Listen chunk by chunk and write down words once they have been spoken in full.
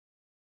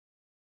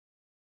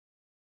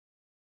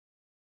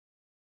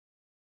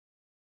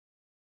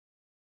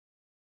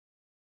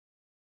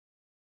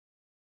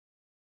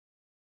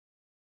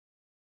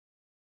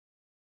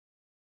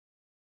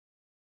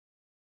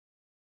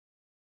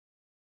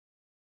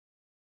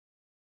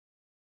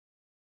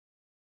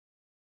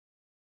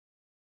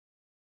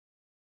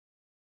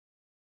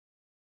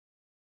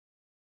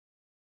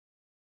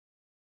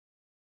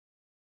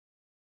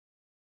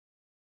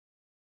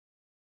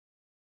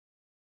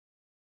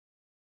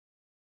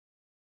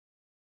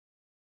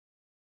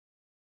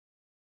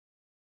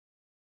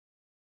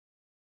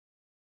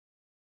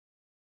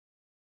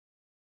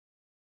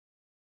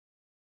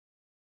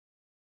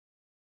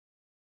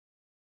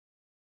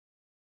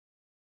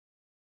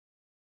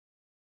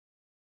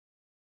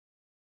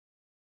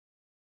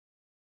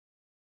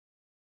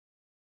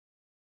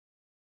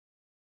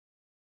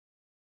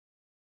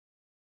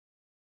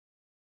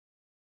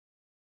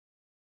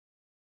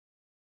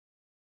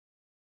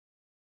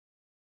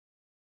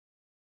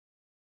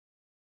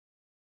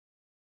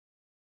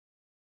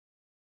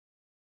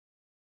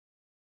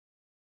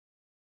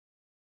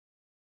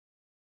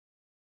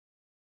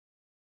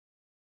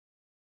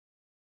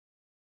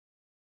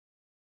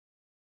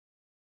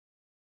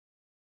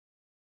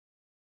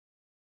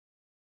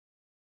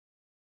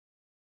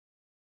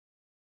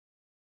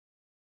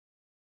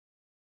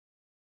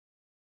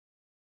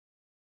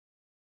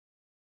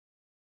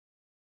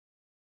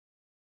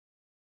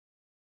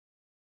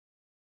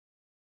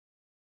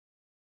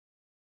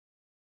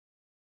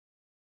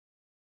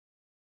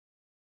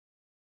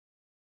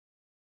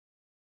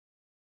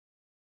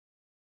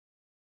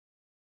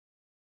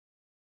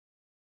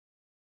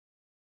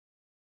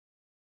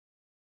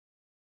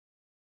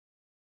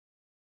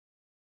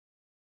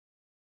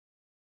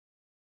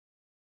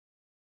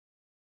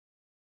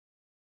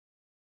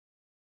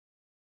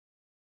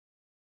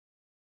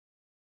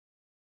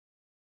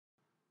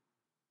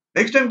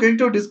Next, I'm going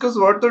to discuss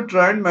what the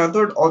try and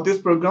method of this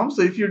program.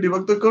 So if you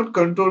debug the code,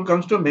 control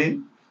comes to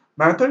main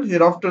method.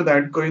 Hereafter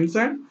that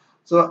coincide.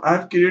 So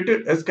I've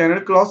created a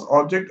scanner class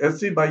object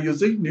sc by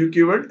using new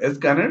keyword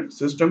scanner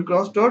system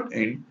class dot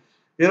end.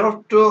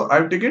 Hereafter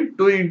I've taken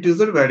two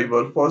integer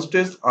variable. First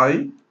is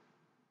I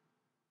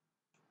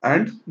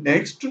and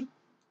next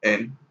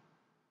n.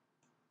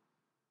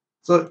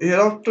 So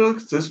hereafter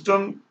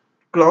system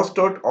class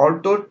dot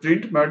out dot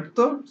print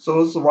method.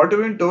 So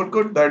whatever in dot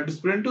code that is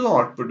print to the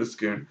output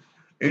screen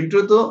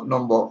into the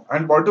number,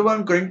 and whatever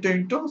I'm going to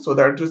enter, so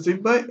that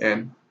received by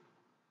n.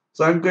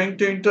 So I'm going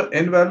to enter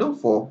n value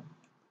 4.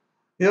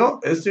 Here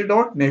sc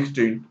dot next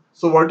int.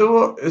 So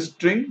whatever is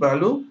string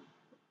value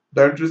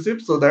that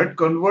received, so that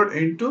convert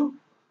into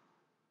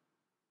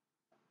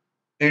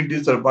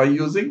integer by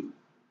using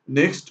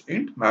next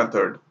int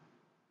method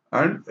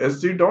and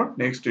sc dot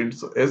next int.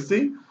 So sc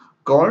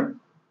called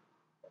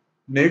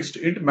next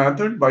int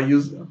method by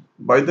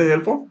the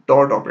help of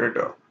dot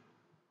operator.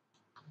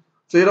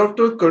 So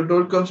hereafter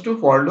control comes to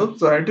for loop.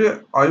 So at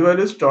I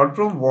value start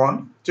from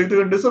 1. Check the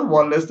condition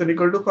 1 less than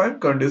equal to 5.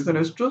 Condition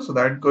is true. So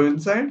that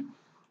coincide.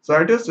 So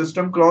at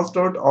system class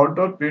dot out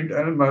dot print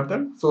and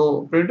method.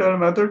 So print and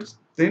method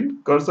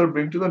then cursor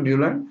bring to the new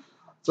line.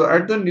 So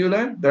at the new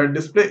line that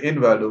display n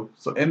value.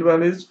 So n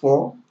value is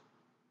 4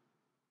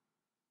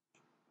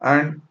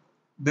 and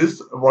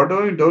this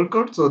whatever in double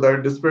code, so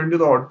that display into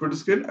the output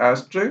screen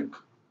asterisk,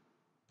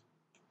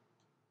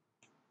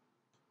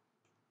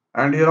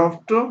 and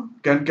hereafter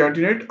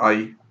concatenate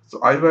I.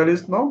 So I value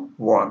is now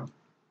 1.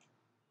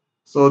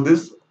 So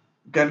this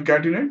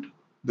concatenate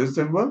this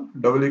symbol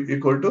double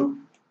equal to,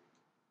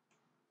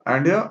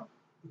 and here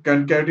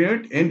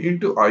concatenate n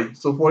into I.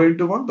 So 4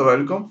 into 1 the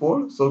value come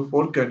 4. So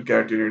 4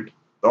 concatenate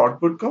the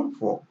output come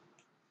 4.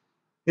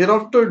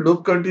 Hereafter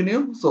loop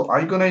continue. So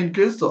I gonna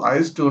increase. So I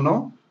is 2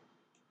 now.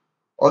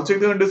 Or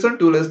check the condition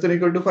 2 less than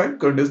equal to 5.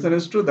 Condition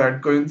is true,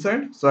 that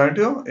coincide. So at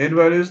here n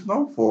value is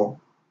now 4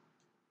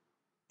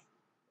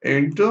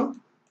 into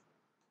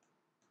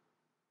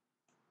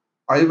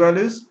I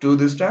value is 2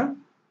 this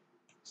time.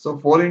 So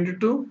 4 into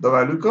 2 the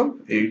value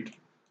come 8.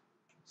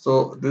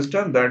 So this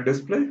time that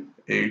display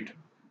 8.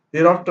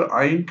 Hereafter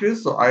I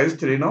increase, so I is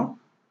 3 now.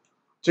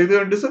 Check the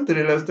condition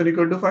 3 less than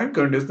equal to 5.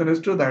 Condition is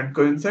true, that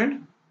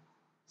coincide.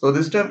 So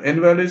this time n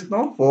value is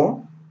now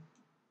 4.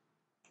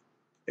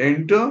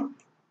 Enter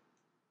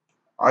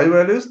I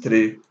value is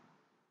 3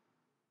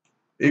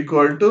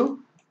 equal to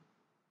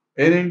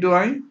n into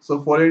I.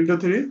 So 4 into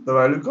 3 the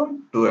value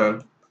come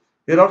 12.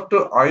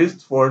 Hereafter I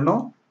is 4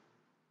 now.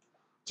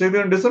 Check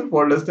the condition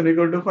 4 less than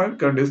equal to 5.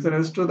 Condition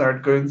is true,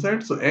 that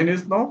coincide. So n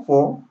is now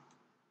 4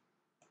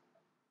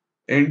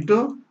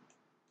 into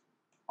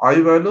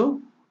I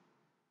value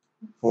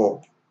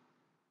 4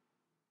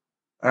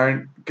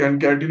 and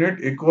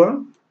concatenate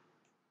equal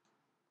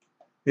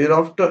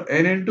hereafter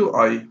n into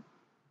I.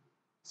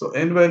 So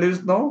n value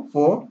is now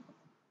 4.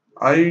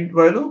 I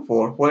value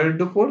 4. 4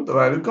 into 4 the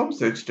value comes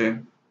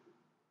 16.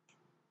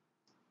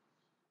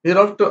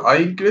 Hereafter I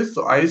increase,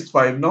 so I is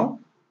 5 now.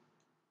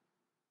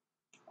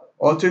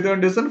 Or check the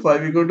condition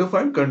 5 equal to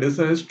 5.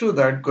 Condition is true,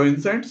 that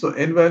coincides. So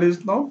n value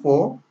is now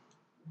 4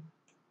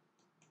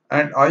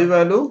 and I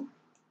value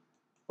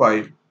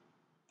 5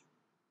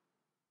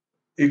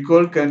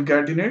 equal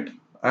concatenate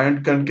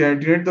and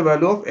concatenate the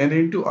value of n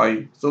into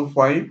I. So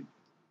 5,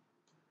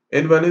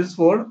 n value is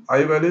 4,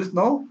 I value is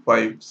now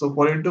 5. So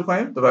 4 into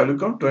 5 the value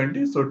comes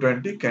 20. So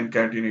 20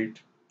 concatenate.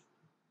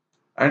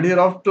 And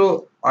hereafter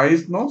I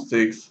is now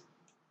 6.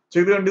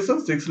 Check the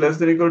condition 6 less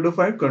than equal to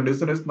 5.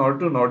 Condition is not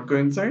to not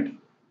coincide.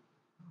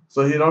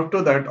 So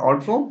hereafter that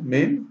out from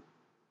main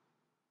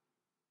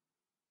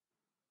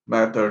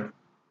method.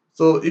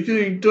 So if you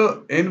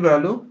enter n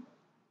value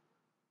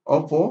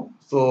of 4,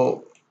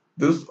 so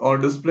this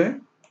on display,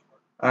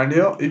 and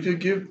here if you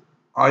give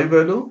I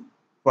value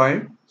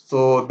 5,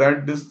 so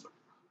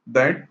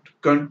that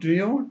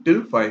continue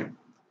till 5.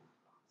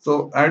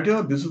 So at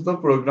here this is the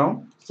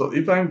program. So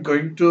if I'm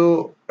going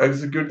to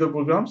execute the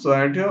program, so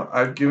at here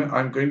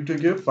I'm going to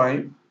give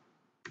 5.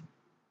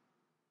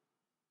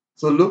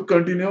 So loop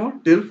continue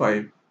till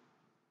 5.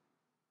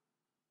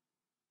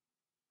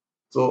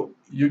 So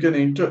you can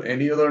enter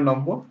any other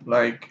number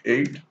like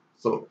 8.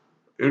 So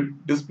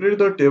it displays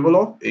the table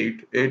of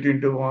 8. 8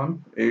 into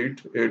 1,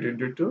 8, 8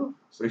 into 2,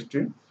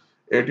 16,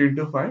 8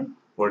 into 5,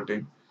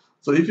 14.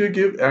 So if you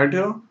give add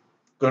a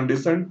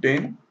condition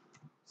 10,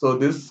 so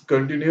this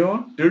continue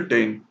on till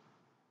 10.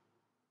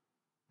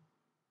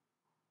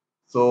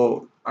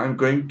 So I'm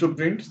going to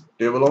print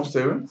table of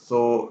 7.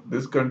 So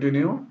this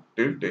continue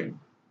till 10.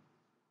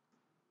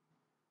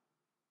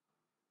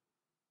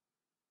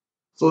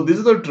 So this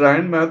is the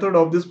trend method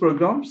of this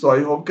program. So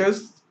I hope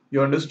guys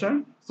you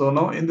understand. So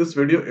now in this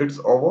video it's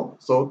over.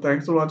 So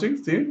thanks for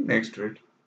watching. See you next week.